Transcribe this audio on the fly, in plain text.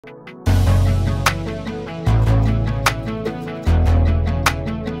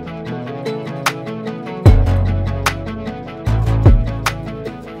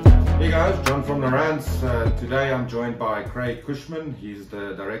I'm from Lowrance. Today I'm joined by Craig Cushman. He's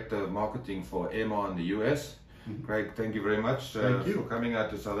the Director of Marketing for Airmar in the US. Craig, thank you very much for coming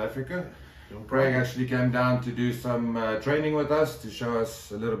out to South Africa. Craig actually came down to do some training with us to show us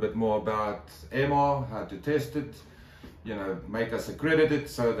a little bit more about Airmar, how to test it, you know, make us accredited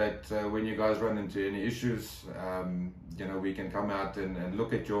so that when you guys run into any issues, you know, we can come out and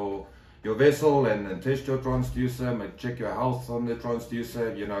look at your vessel and test your transducer, check your health on the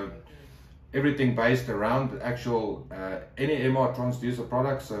transducer, you know, everything based around actual any Airmar transducer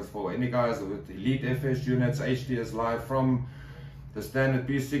products. So for any guys with elite FS units, HDS Live, from the standard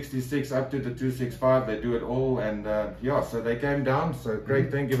P66 up to the 265, they do it all. And yeah, so they came down. So Craig,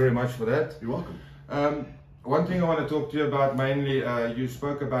 thank you very much for that. You're welcome. One thing I want to talk to you about mainly, you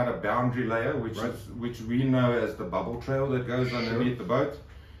spoke about a boundary layer, which we know as the bubble trail that goes underneath the boat.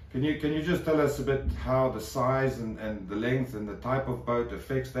 Can you just tell us a bit how the size and the length and the type of boat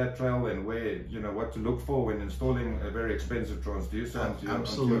affects that trail, and where, you know, what to look for when installing a very expensive transducer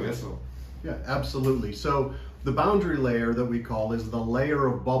onto your vessel? Yeah, absolutely. So the boundary layer that we call is the layer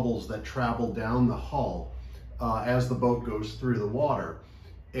of bubbles that travel down the hull as the boat goes through the water.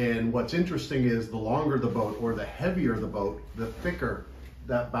 And what's interesting is the longer the boat or the heavier the boat, the thicker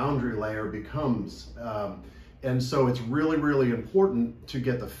that boundary layer becomes. And so it's really, really important to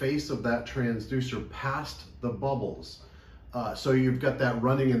get the face of that transducer past the bubbles. So you've got that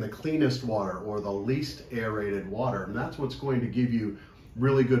running in the cleanest water or the least aerated water, and that's what's going to give you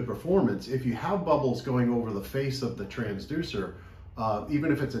really good performance. If you have bubbles going over the face of the transducer,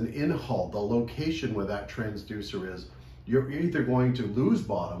 even if it's an in-hull, the location where that transducer is, you're either going to lose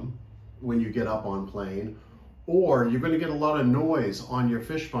bottom when you get up on plane, or you're going to get a lot of noise on your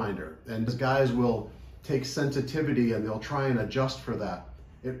fish finder, and the guys will take sensitivity and they'll try and adjust for that.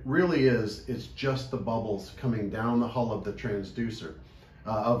 It really is, it's just the bubbles coming down the hull of the transducer,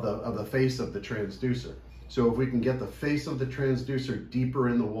 of the face of the transducer. So if we can get the face of the transducer deeper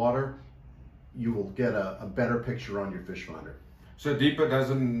in the water, you will get a better picture on your fish finder. So deeper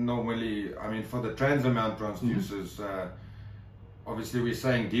doesn't normally, I mean, for the transamount transducers, obviously we're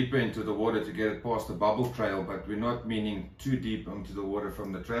saying deeper into the water to get it past the bubble trail, but we're not meaning too deep into the water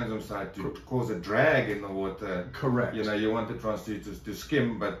from the transom side to cause a drag in the water. Correct. You know, you want the transducers to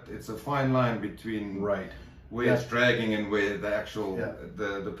skim, but it's a fine line between where it's dragging and where the actual,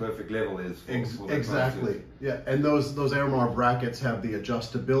 the perfect level is. For exactly. Yeah, and those Airmar brackets have the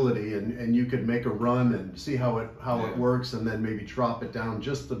adjustability, and you could make a run and see how it works, and then maybe drop it down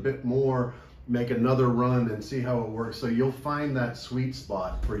just a bit more, make another run and see how it works. So you'll find that sweet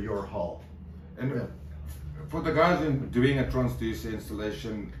spot for your hull. And for the guys in doing a transducer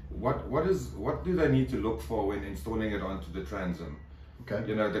installation, what do they need to look for when installing it onto the transom? Okay.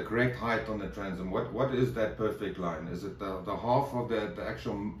 You know, the correct height on the transom. What is that perfect line? Is it the half of the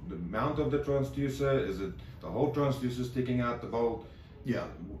actual mount of the transducer? Is it the whole transducer sticking out the bolt? Yeah.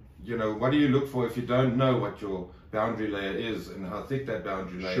 You know, what do you look for if you don't know what your boundary layer is and how thick that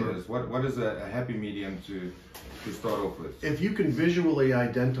boundary layer is? What is a happy medium to start off with? If you can visually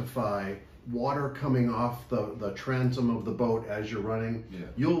identify water coming off the transom of the boat as you're running,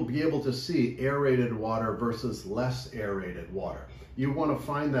 you'll be able to see aerated water versus less aerated water. You want to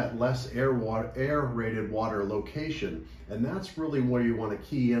find that less aerated water location, and that's really where you want to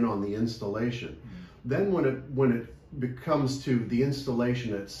key in on the installation. Then when it comes to the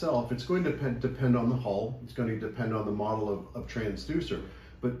installation itself, it's going to depend on the hull, it's going to depend on the model of transducer.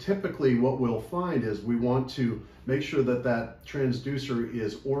 But typically what we'll find is we want to make sure that that transducer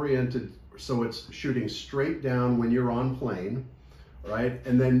is oriented so it's shooting straight down when you're on plane, right?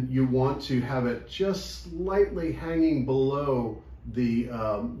 And then you want to have it just slightly hanging below the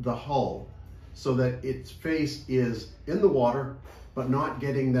hull so that its face is in the water but not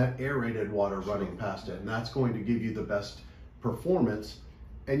getting that aerated water running past it, and that's going to give you the best performance.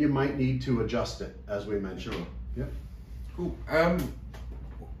 And you might need to adjust it, as we mentioned. Yeah. Cool.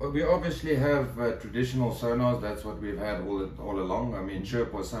 We obviously have traditional sonars. That's what we've had all along. I mean,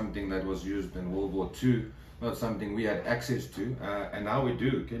 chirp was something that was used in World War II, not something we had access to, and now we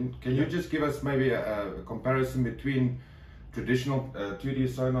do. Can you just give us maybe a comparison between traditional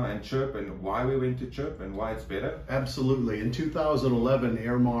 2D sonar and chirp, and why we went to chirp and why it's better? Absolutely. In 2011,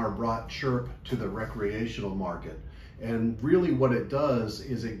 Airmar brought chirp to the recreational market. And really what it does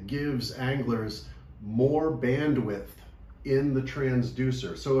is it gives anglers more bandwidth in the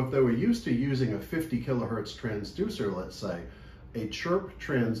transducer. So if they were used to using a 50 kilohertz transducer, let's say, a chirp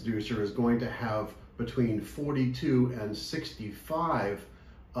transducer is going to have between 42 and 65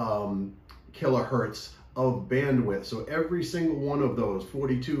 kilohertz of bandwidth. So every single one of those,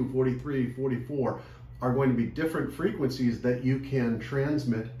 42, 43, 44, are going to be different frequencies that you can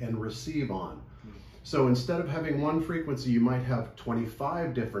transmit and receive on. So instead of having one frequency, you might have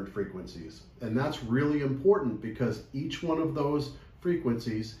 25 different frequencies. And that's really important because each one of those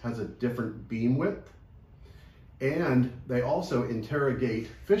frequencies has a different beam width, and they also interrogate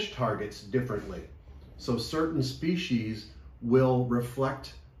fish targets differently. So certain species will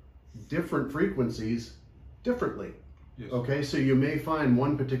reflect different frequencies differently. Yes. Okay, so you may find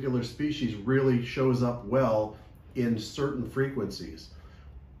one particular species really shows up well in certain frequencies.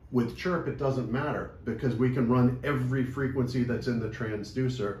 With chirp, it doesn't matter because we can run every frequency that's in the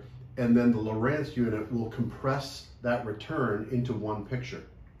transducer, and then the Lowrance unit will compress that return into one picture.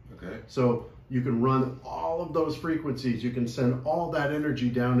 Okay. So you can run all of those frequencies, you can send all that energy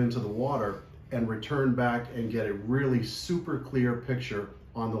down into the water and return back and get a really super clear picture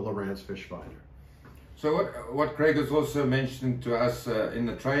on the Lowrance fish finder. So what Craig has also mentioned to us in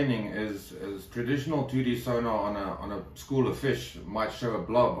the training is traditional 2D sonar on a school of fish might show a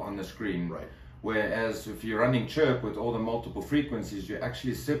blob on the screen. Right. Whereas if you're running chirp with all the multiple frequencies, you're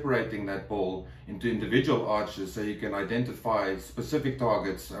actually separating that ball into individual arches so you can identify specific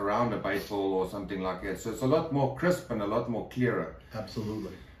targets around a bait ball or something like that. So it's a lot more crisp and a lot more clearer.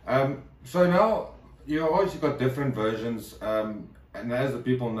 Absolutely. So now you've obviously got different versions. And as the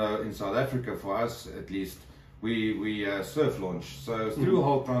people know, in South Africa, for us at least, we surf launch. So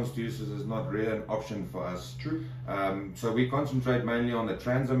through-hole transducers is not really an option for us. True. So we concentrate mainly on the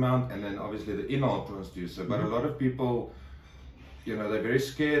trans amount and then obviously the in-hole transducer. But a lot of people, you know, they're very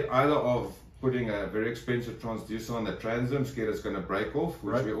scared either of putting a very expensive transducer on the transom, scared it's going to break off,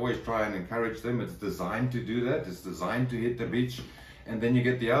 which we always try and encourage them. It's designed to do that. It's designed to hit the beach. And then you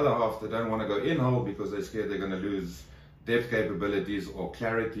get the other half that don't want to go in-hole because they're scared they're going to lose depth capabilities or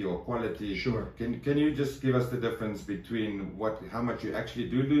clarity or quality. Sure. Can you just give us the difference between how much you actually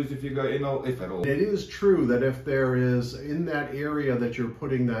do lose if you go in, or if at all? It is true that if there is, in that area that you're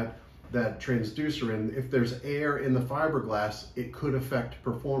putting that transducer in, if there's air in the fiberglass, it could affect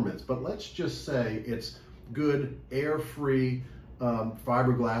performance. But let's just say it's good air-free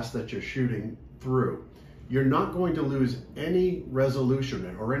fiberglass that you're shooting through. You're not going to lose any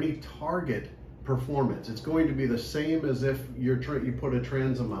resolution or any target performance. It's going to be the same as if you put a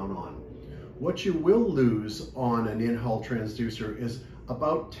transom mount on. What you will lose on an in-hull transducer is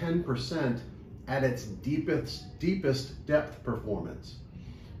about 10% at its deepest depth performance.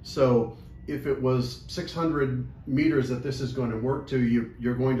 So if it was 600 meters that this is going to work to,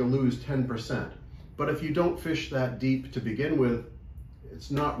 you're going to lose 10%. But if you don't fish that deep to begin with,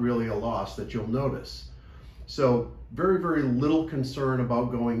 it's not really a loss that you'll notice. So very, very little concern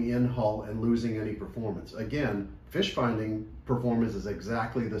about going in hull and losing any performance. Again, fish finding performance is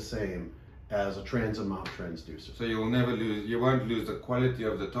exactly the same as a transom mount transducer. So you'll never lose, you won't lose the quality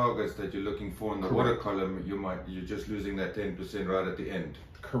of the targets that you're looking for in the water column. You're just losing that 10% right at the end.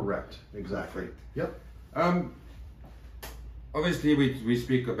 Correct, exactly. Yep. Obviously we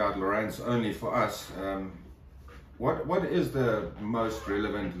speak about Lowrance only for us. What is the most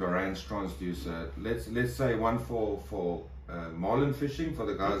relevant Lowrance transducer? Let's say one for marlin fishing, for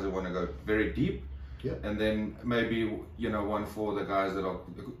the guys that want to go very deep. Yep. And then maybe, one for the guys that are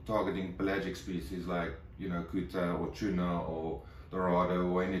targeting pelagic species like, kuta or tuna or dorado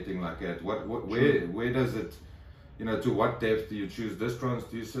or anything like that. Where does it, to what depth do you choose this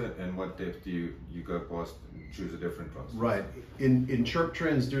transducer, and what depth do you go past and choose a different transducer? Right. In chirp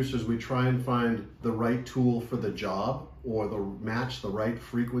transducers, we try and find the right tool for the job, or match the right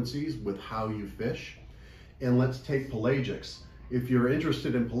frequencies with how you fish. And let's take pelagics. If you're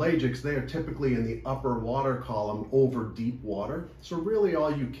interested in pelagics, they are typically in the upper water column over deep water. So really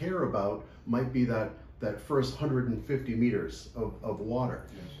all you care about might be that first 150 meters of water.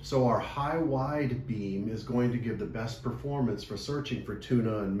 Yes. So our high-wide beam is going to give the best performance for searching for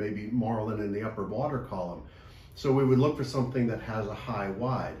tuna and maybe marlin in the upper water column. So we would look for something that has a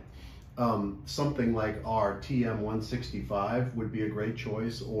high-wide. Something like our TM165 would be a great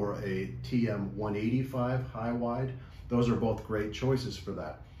choice, or a TM185 high-wide. Those are both great choices for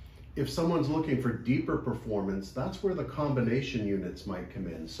that. If someone's looking for deeper performance, that's where the combination units might come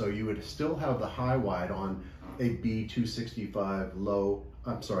in. So you would still have the high-wide on a B265 low,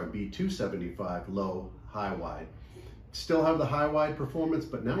 B275 low high-wide. Still have the high-wide performance,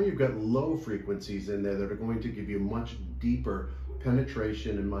 but now you've got low frequencies in there that are going to give you much deeper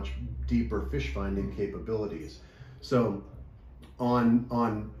penetration and much deeper fish finding capabilities. So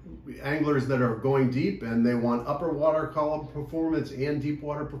on anglers that are going deep and they want upper water column performance and deep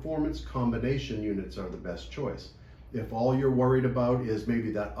water performance, combination units are the best choice. If all you're worried about is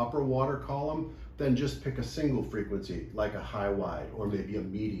maybe that upper water column, then just pick a single frequency like a high-wide or maybe a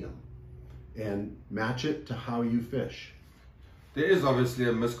medium. and match it to how you fish. There is obviously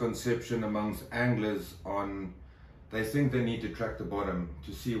a misconception amongst anglers on, they think they need to track the bottom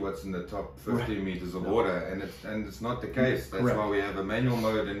to see what's in the top 15 meters of water, and it's not the case. That's why we have a manual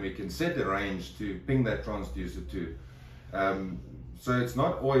mode, and we can set the range to ping that transducer to. So it's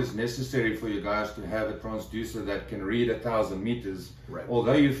not always necessary for you guys to have a transducer that can read 1,000 meters.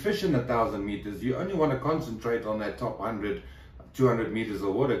 Although you fish in 1,000 meters, you only want to concentrate on that top 100, 200 meters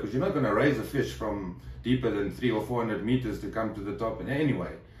of water, because you're not going to raise a fish from deeper than 300 or 400 meters to come to the top in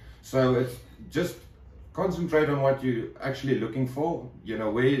anyway. So it's just concentrate on what you're actually looking for, you know,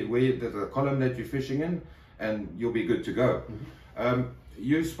 where the column that you're fishing in, and you'll be good to go.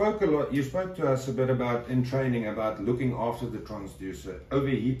 You spoke to us a bit about, in training, about looking after the transducer,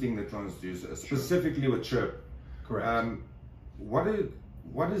 overheating the transducer, specifically with chirp. Correct. What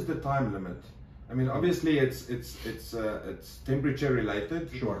is the time limit? I mean, obviously it's temperature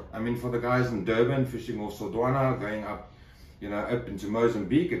related. Sure. I mean, for the guys in Durban fishing off Sodwana, going up, you know, up into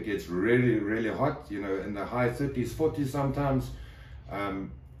Mozambique, it gets really, really hot, you know, in the high 30s, 40s sometimes.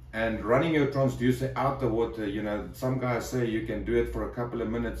 And running your transducer out the water, you know, some guys say you can do it for a couple of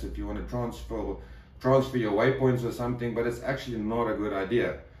minutes if you want to transfer your waypoints or something, but it's actually not a good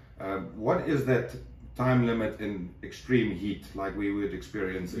idea. What is that time limit in extreme heat like we would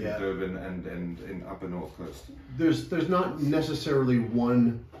experience in Durban and in upper North Coast? There's not necessarily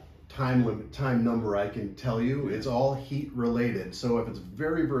one time number I can tell you. It's all heat related. So if it's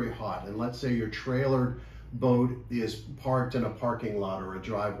very, very hot, and let's say your trailer boat is parked in a parking lot or a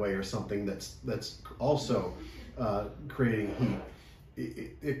driveway or something that's also creating heat,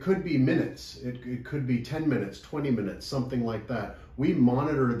 it could be minutes, it could be 10 minutes, 20 minutes, something like that. We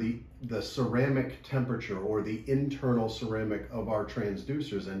monitor the ceramic temperature, or the internal ceramic of our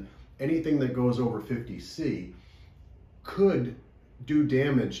transducers, and anything that goes over 50°C could do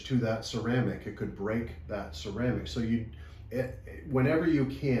damage to that ceramic. It could break that ceramic. So whenever you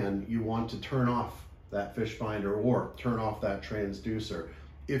can, you want to turn off that fish finder or turn off that transducer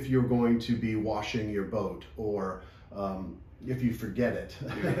if you're going to be washing your boat, or if you forget it.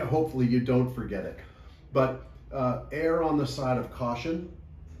 Hopefully you don't forget it. But err on the side of caution,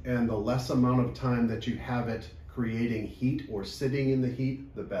 and the less amount of time that you have it creating heat or sitting in the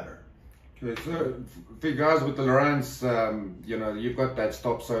heat, the better. Okay, so for you guys with the Lowrance, you know, you've got that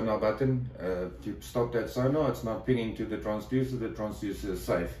stop sonar button. If you stop that sonar, it's not pinging to the transducer is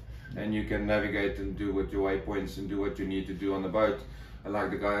safe. And you can navigate and do with your waypoints and do what you need to do on the boat. I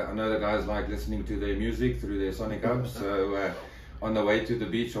know the guys like listening to their music through their sonic hubs, so on the way to the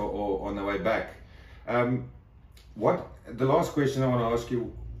beach or on the way back. The last question I want to ask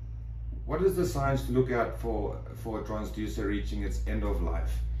you, what is the science to look out for a transducer reaching its end of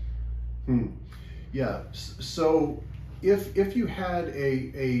life? Yeah, so if you had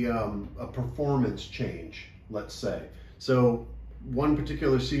a performance change, let's say, so one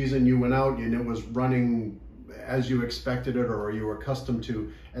particular season you went out and it was running as you expected it or you were accustomed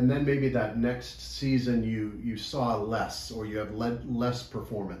to, and then maybe that next season you saw less, or you have less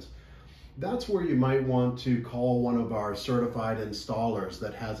performance, that's where you might want to call one of our certified installers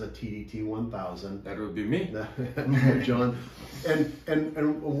that has a TDT 1000. That would be me. John.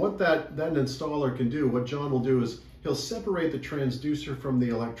 And what that installer can do, what John will do is he'll separate the transducer from the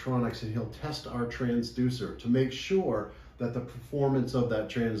electronics, and he'll test our transducer to make sure that the performance of that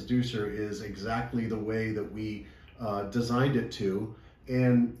transducer is exactly the way that we designed it to,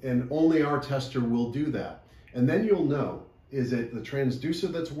 and only our tester will do that. And then you'll know, is it the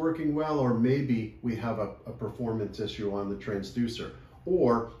transducer that's working well, or maybe we have a performance issue on the transducer,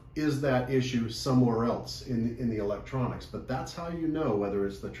 or is that issue somewhere else in the electronics? But that's how you know whether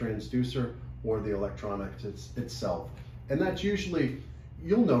it's the transducer or the electronics itself. And that's usually,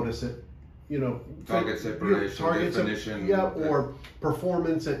 you'll notice it, you know, target separation, definition, or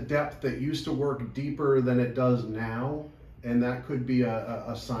performance at depth that used to work deeper than it does now, and that could be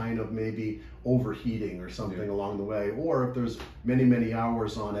a sign of maybe overheating or something along the way. Or if there's many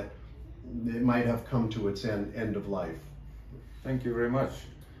hours on it, it might have come to its end of life. Thank you very much.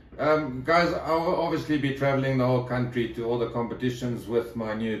 Guys, I'll obviously be traveling the whole country to all the competitions with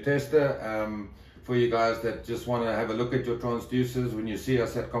my new tester. For you guys that just want to have a look at your transducers, when you see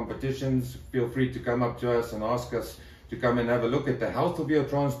us at competitions, feel free to come up to us and ask us to come and have a look at the health of your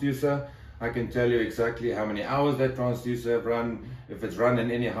transducer. I can tell you exactly how many hours that transducer have run, if it's run in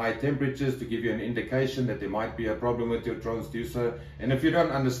any high temperatures, to give you an indication that there might be a problem with your transducer. And if you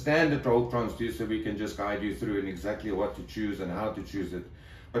don't understand the whole transducer, we can just guide you through in exactly what to choose and how to choose it.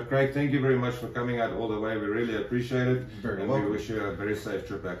 But Craig, thank you very much for coming out all the way. We really appreciate it. Very welcome. We wish you a very safe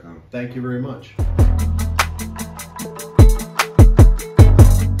trip back home. Thank you very much.